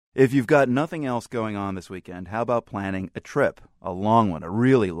If you've got nothing else going on this weekend, how about planning a trip? A long one, a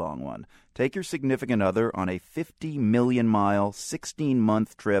really long one. Take your significant other on a 50 million mile,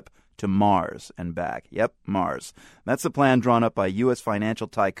 16-month trip to Mars and back. Yep, Mars. That's the plan drawn up by U.S. financial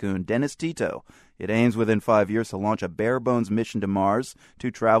tycoon Dennis Tito. It aims within 5 years to launch a bare-bones mission to Mars.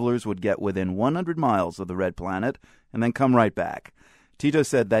 2 travelers would get within 100 miles of the red planet and then come right back. Tito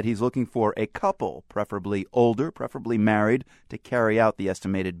said that he's looking for a couple, preferably older, preferably married, to carry out the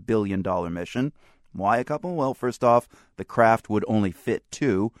estimated billion-dollar mission. Why a couple? Well, first off, the craft would only fit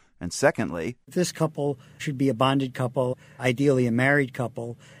 2. And secondly, this couple should be a bonded couple, ideally a married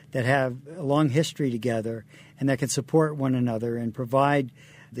couple, that have a long history together and that can support one another and provide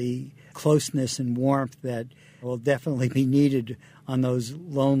the closeness and warmth that will definitely be needed on those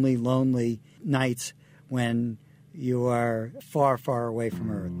lonely, lonely nights when you are far, far away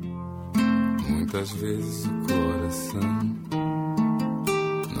from Earth. Muitas vezes o coração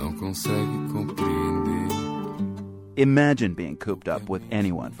não consegue compreender. Imagine being cooped up with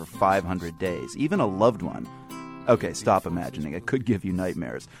anyone for 500 days, even a loved one. Okay, stop imagining. It could give you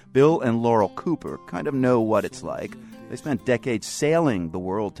nightmares. Bill and Laurel Cooper kind of know what it's like. They spent decades sailing the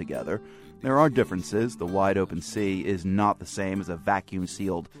world together. There are differences. The wide open sea is not the same as a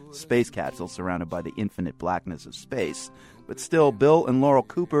vacuum-sealed space capsule surrounded by the infinite blackness of space. But still, Bill and Laurel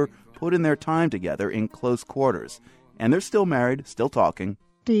Cooper put in their time together in close quarters. And they're still married, still talking.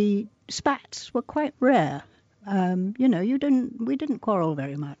 The spats were quite rare. We didn't quarrel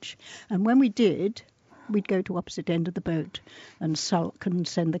very much. And when we did, we'd go to opposite end of the boat and sulk and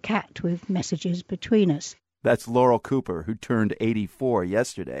send the cat with messages between us. That's Laurel Cooper, who turned 84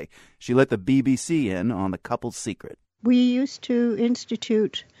 yesterday. She let the BBC in on the couple's secret. We used to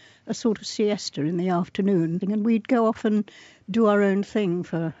institute a sort of siesta in the afternoon, and we'd go off and do our own thing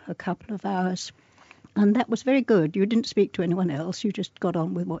for a couple of hours. And that was very good. You didn't speak to anyone else. You just got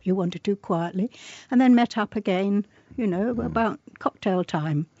on with what you wanted to quietly, and then met up again, about cocktail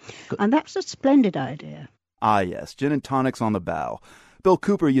time. And that's a splendid idea. Ah, yes, gin and tonics on the bow. Bill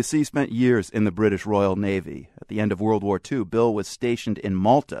Cooper, you see, spent years in the British Royal Navy. At the end of World War II, Bill was stationed in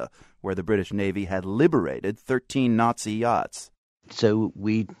Malta, where the British Navy had liberated 13 Nazi yachts. So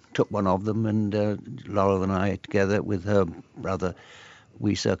we took one of them, and Laurel and I, together with her brother,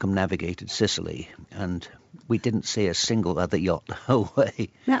 we circumnavigated Sicily, and we didn't see a single other yacht the whole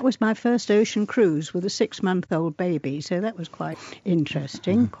way. That was my first ocean cruise with a 6-month-old baby, so that was quite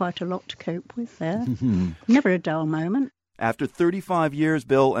interesting, quite a lot to cope with there. Never a dull moment. After 35 years,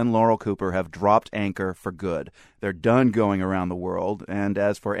 Bill and Laurel Cooper have dropped anchor for good. They're done going around the world, and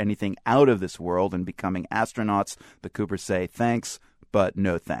as for anything out of this world and becoming astronauts, the Coopers say thanks, but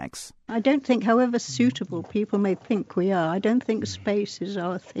no thanks. I don't think, however suitable people may think we are, I don't think space is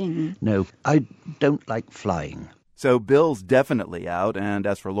our thing. No, I don't like flying. So Bill's definitely out, and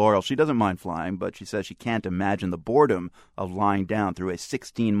as for Laurel, she doesn't mind flying, but she says she can't imagine the boredom of lying down through a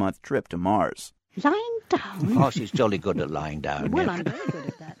 16-month trip to Mars. Lying down? Oh, she's jolly good at lying down. Well, yeah. I'm very good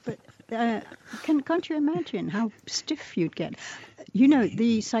at that, but can't you imagine how stiff you'd get?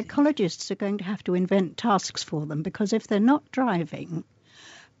 The psychologists are going to have to invent tasks for them, because if they're not driving,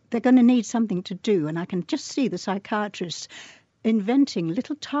 they're going to need something to do, and I can just see the psychiatrists inventing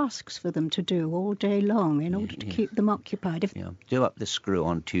little tasks for them to do all day long in order to keep them occupied. Do up the screw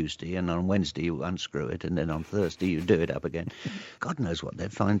on Tuesday, and on Wednesday you unscrew it, and then on Thursday you do it up again. God knows what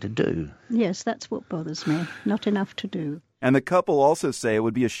they'd find to do. Yes, that's what bothers me. Not enough to do. And the couple also say it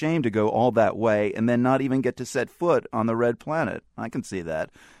would be a shame to go all that way and then not even get to set foot on the red planet. I can see that.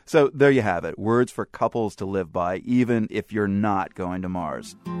 So there you have it. Words for couples to live by, even if you're not going to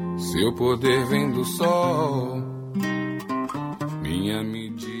Mars.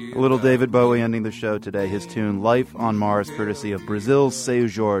 A little David Bowie ending the show today. His tune Life on Mars, courtesy of Brazil's Seu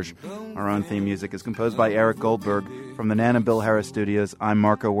Jorge. Our own theme music is composed by Eric Goldberg. From the Nan and Bill Harris Studios, I'm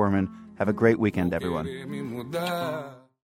Marco Werman. Have a great weekend, everyone.